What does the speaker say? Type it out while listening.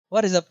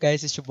What is up,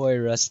 guys? It's your boy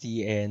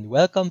Rusty, and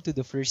welcome to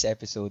the first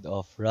episode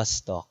of Russ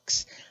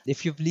Talks.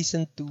 If you've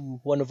listened to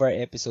one of our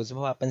episodes,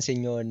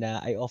 mapapansin nyo na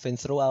I often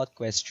throw out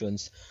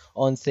questions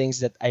on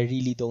things that I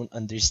really don't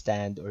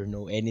understand or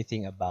know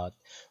anything about,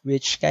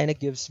 which kind of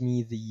gives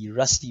me the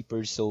Rusty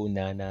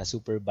persona na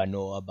super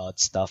bano about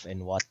stuff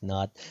and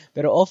whatnot.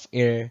 Pero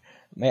off-air,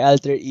 my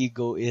alter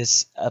ego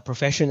is a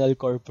professional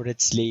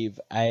corporate slave.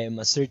 I am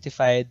a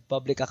certified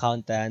public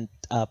accountant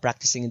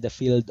practicing in the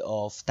field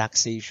of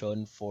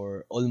taxation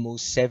for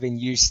almost 7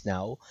 years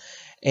now.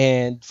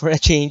 And for a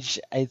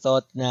change, I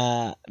thought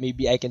na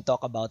maybe I can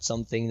talk about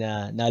something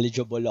na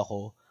knowledgeable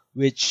ako,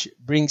 which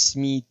brings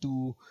me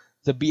to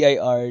the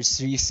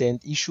BIR's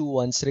recent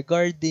issuance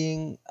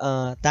regarding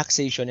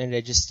taxation and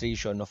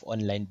registration of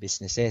online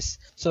businesses.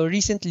 So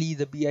recently,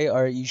 the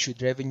BIR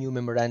issued Revenue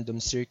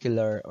Memorandum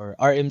Circular or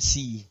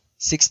RMC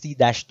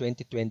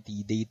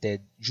 60-2020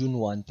 dated June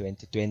 1,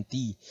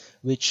 2020,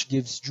 which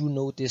gives due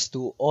notice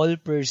to all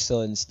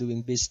persons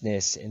doing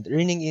business and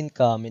earning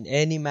income in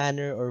any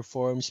manner or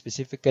form,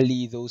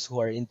 specifically those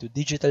who are into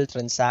digital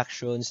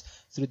transactions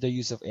through the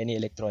use of any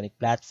electronic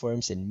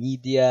platforms and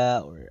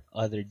media or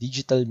other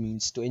digital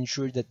means to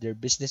ensure that their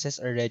businesses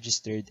are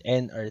registered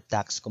and are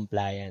tax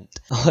compliant.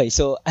 Okay,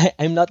 so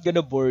I'm not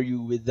gonna bore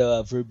you with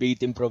the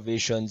verbatim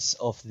provisions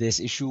of this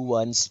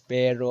issuance,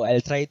 pero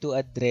I'll try to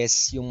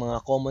address yung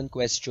mga common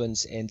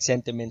questions and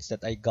sentiments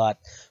that I got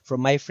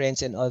from my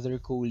friends and other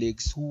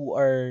colleagues who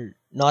are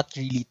not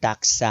really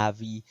tax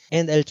savvy,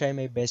 and I'll try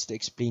my best to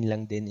explain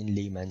lang din in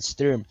layman's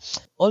term.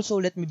 Also,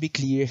 let me be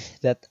clear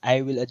that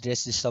I will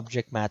address this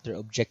subject matter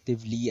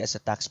objectively as a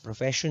tax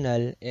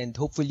professional, and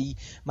hopefully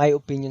my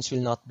opinions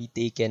will not be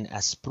taken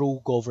as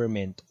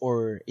pro-government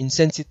or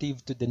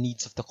insensitive to the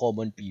needs of the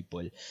common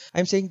people.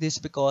 I'm saying this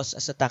because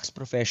as a tax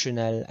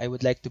professional, I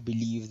would like to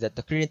believe that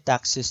the current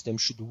tax system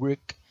should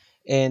work,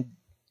 and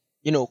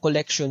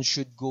collections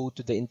should go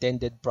to the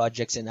intended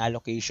projects and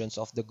allocations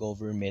of the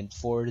government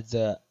for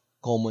the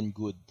common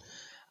good.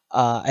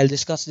 I'll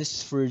discuss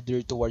this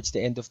further towards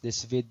the end of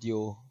this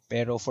video,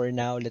 pero for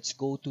now, let's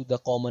go to the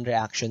common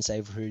reactions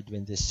I've heard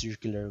when this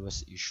circular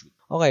was issued.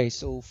 Okay,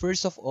 so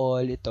first of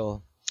all,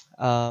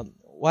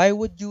 why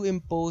would you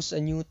impose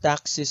a new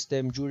tax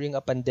system during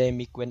a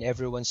pandemic when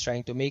everyone's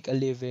trying to make a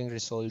living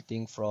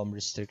resulting from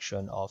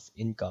restriction of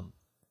income?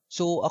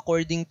 So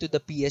according to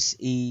the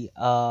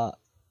PSA,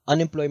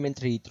 unemployment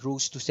rate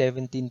rose to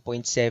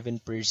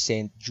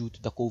 17.7% due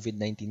to the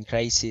COVID-19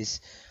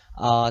 crisis.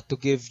 To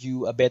give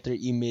you a better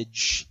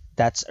image,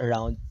 that's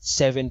around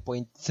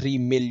 7.3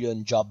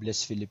 million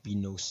jobless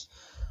Filipinos.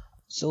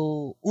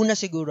 So, una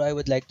siguro I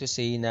would like to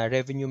say na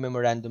Revenue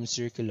Memorandum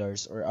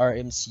Circulars or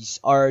RMCs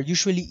are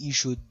usually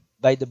issued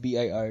by the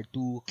BIR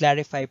to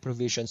clarify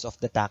provisions of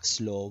the tax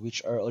law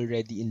which are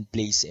already in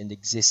place and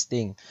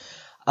existing.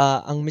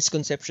 Ang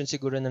misconception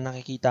siguro na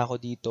nakikita ko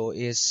dito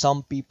is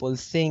some people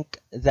think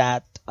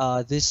that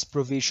these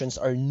provisions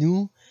are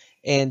new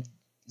and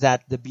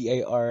that the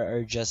BIR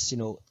are just,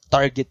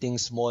 targeting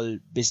small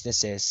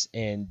businesses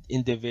and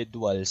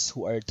individuals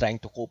who are trying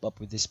to cope up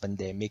with this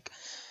pandemic.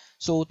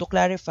 So, to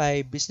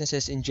clarify,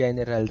 businesses in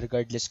general,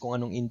 regardless kung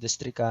anong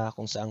industry ka,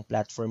 kung saang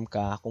platform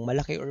ka, kung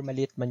malaki or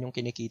maliit man yung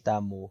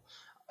kinikita mo,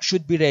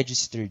 should be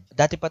registered.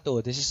 Dati pa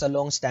to, this is a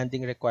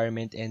long-standing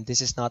requirement and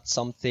this is not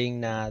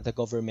something na the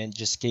government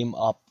just came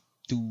up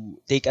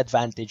to take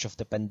advantage of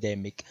the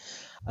pandemic.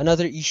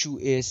 Another issue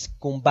is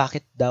kung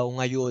bakit daw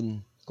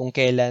ngayon, kung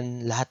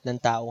kailan lahat ng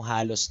taong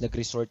halos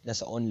nag-resort na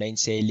sa online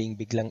selling,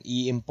 biglang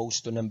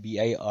i-impose to ng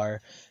BIR,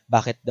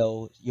 bakit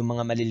daw yung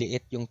mga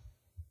maliliit yung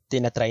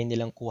tinatry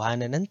nilang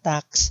kuhanan ng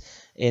tax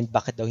and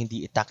bakit daw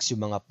hindi i-tax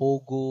yung mga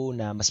pogo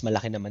na mas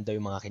malaki naman daw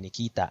yung mga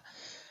kinikita.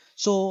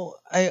 So,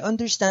 I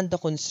understand the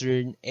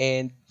concern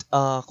and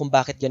kung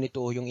bakit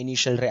ganito yung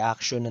initial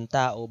reaction ng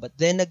tao. But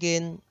then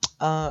again,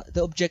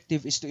 the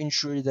objective is to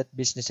ensure that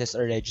businesses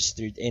are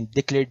registered and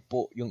declared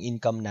po yung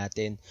income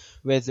natin,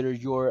 whether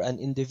you're an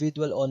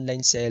individual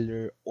online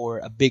seller or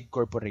a big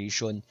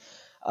corporation.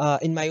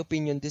 In my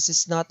opinion, this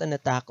is not an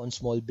attack on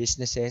small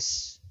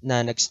businesses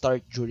na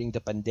nag-start during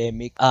the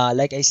pandemic.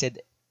 Like I said,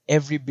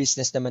 every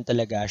business naman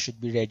talaga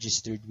should be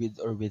registered with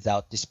or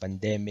without this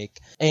pandemic.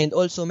 And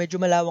also, medyo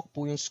malawak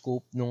po yung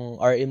scope ng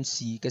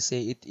RMC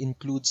kasi it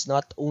includes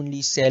not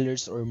only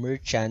sellers or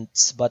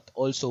merchants but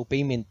also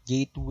payment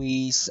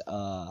gateways,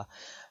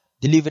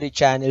 delivery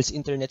channels,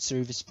 internet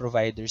service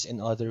providers,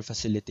 and other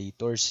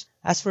facilitators.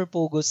 As for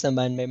Pogos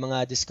naman, may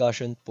mga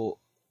discussion po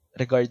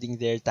regarding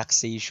their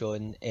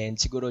taxation, and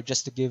siguro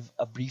just to give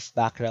a brief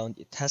background,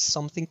 it has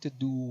something to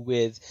do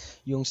with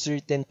yung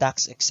certain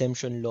tax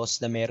exemption laws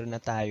na meron na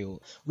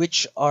tayo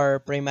which are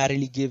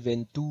primarily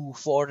given to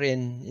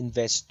foreign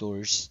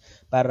investors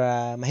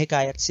para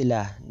mahikayat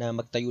sila na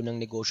magtayo ng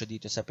negosyo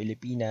dito sa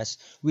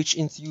Pilipinas, which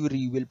in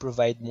theory will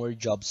provide more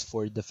jobs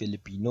for the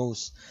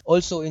Filipinos.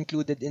 Also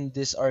included in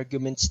these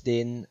arguments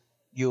din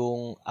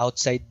yung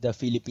outside the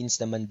Philippines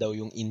naman daw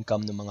yung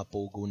income ng mga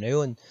pogo na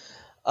yun.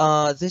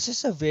 This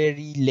is a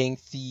very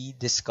lengthy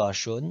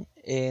discussion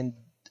and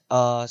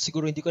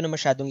siguro hindi ko na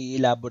masyadong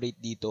i-elaborate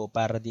dito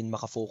para din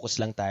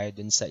makafocus lang tayo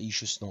dun sa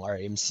issues ng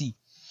RMC.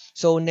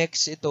 So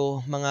next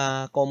ito,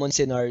 mga common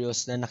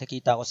scenarios na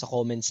nakikita ko sa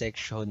comment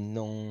section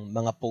nung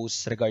mga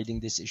posts regarding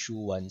this issue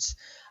once.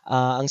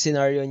 Ang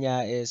scenario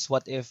niya is,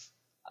 what if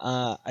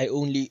I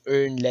only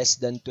earn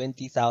less than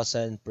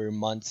 20,000 per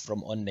month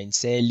from online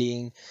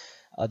selling?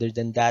 Other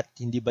than that,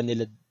 hindi ba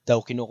nila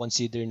daw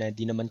kino-consider na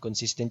hindi naman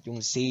consistent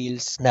yung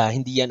sales, na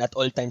hindi yan at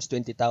all times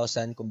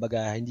 20,000,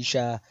 kumbaga hindi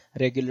siya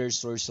regular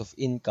source of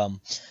income.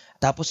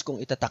 Tapos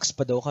kung itatax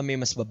pa daw kami,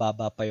 mas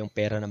bababa pa yung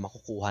pera na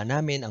makukuha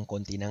namin, ang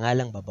konti na nga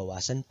lang,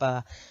 babawasan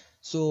pa.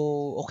 So,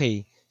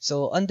 okay.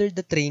 So, under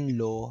the train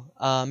law,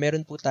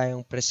 meron po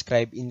tayong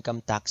prescribed income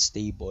tax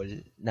table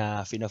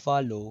na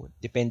fina-follow.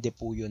 Depende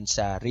po yun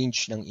sa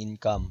range ng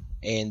income.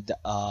 And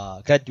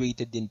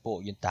graduated din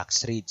po yung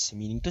tax rates.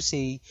 Meaning to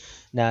say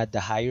na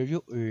the higher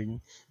you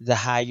earn, the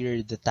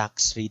higher the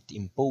tax rate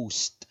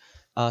imposed.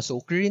 So,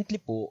 currently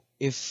po,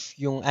 if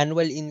yung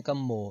annual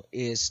income mo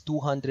is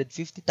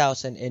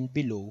 250,000 and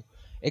below,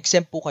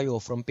 exempt po kayo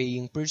from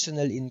paying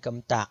personal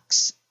income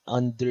tax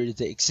under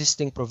the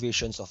existing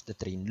provisions of the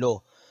train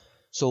law.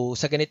 So,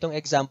 sa ganitong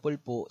example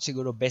po,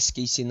 siguro best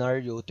case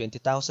scenario,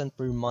 20,000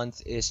 per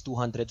month is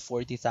 240,000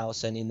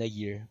 in a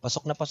year.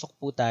 Pasok na pasok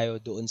po tayo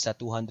doon sa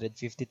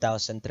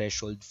 250,000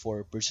 threshold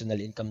for personal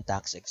income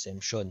tax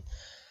exemption.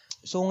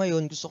 So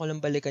ngayon, gusto ko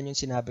lang balikan yung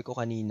sinabi ko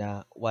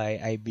kanina, why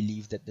I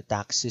believe that the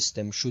tax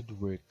system should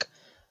work.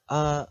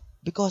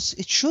 Because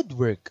it should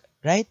work,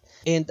 right?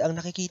 And ang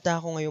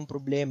nakikita ko ngayong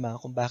problema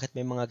kung bakit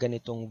may mga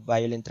ganitong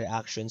violent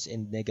reactions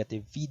and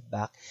negative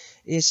feedback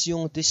is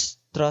yung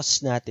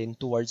distrust natin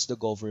towards the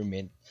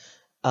government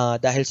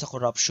dahil sa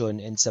corruption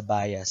and sa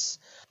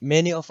bias.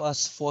 Many of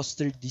us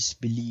fostered this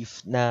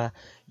belief na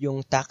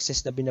yung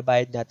taxes na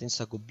binabayad natin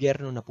sa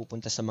gobyerno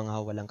napupunta sa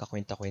mga walang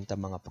kakwenta-kwenta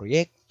mga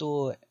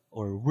proyekto,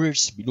 or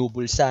worse,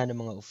 binubulsa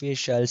ng mga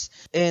officials.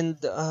 And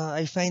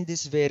I find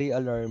this very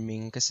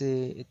alarming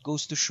kasi it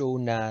goes to show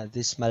na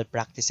these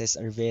malpractices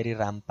are very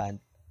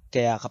rampant.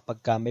 Kaya kapag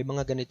may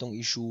mga ganitong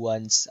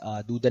issuance,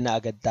 duda na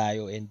agad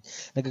tayo and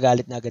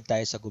nagagalit na agad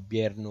tayo sa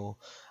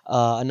gobyerno.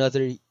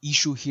 Another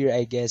issue here,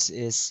 I guess,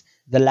 is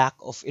the lack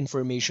of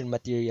information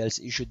materials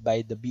issued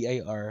by the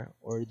BIR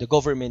or the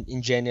government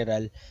in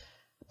general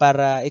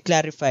para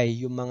i-clarify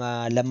yung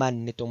mga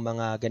laman nitong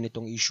mga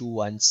ganitong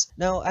issuance.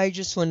 Now, I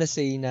just wanna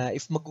say na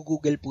if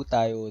mag-google po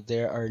tayo,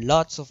 there are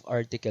lots of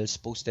articles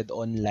posted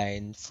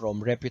online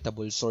from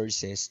reputable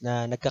sources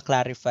na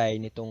nagka-clarify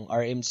nitong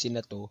RMC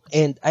na to.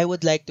 And I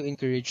would like to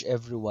encourage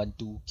everyone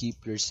to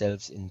keep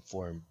yourselves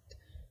informed.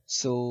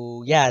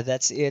 So, yeah,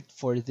 that's it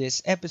for this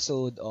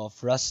episode of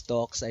Russ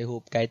Talks. I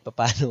hope kahit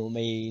papano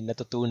may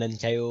natutunan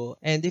kayo.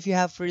 And if you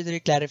have further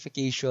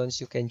clarifications,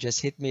 you can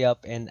just hit me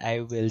up and I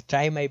will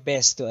try my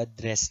best to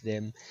address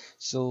them.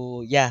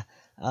 So, yeah,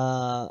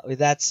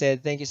 with that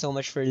said, thank you so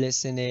much for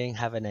listening.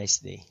 Have a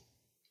nice day.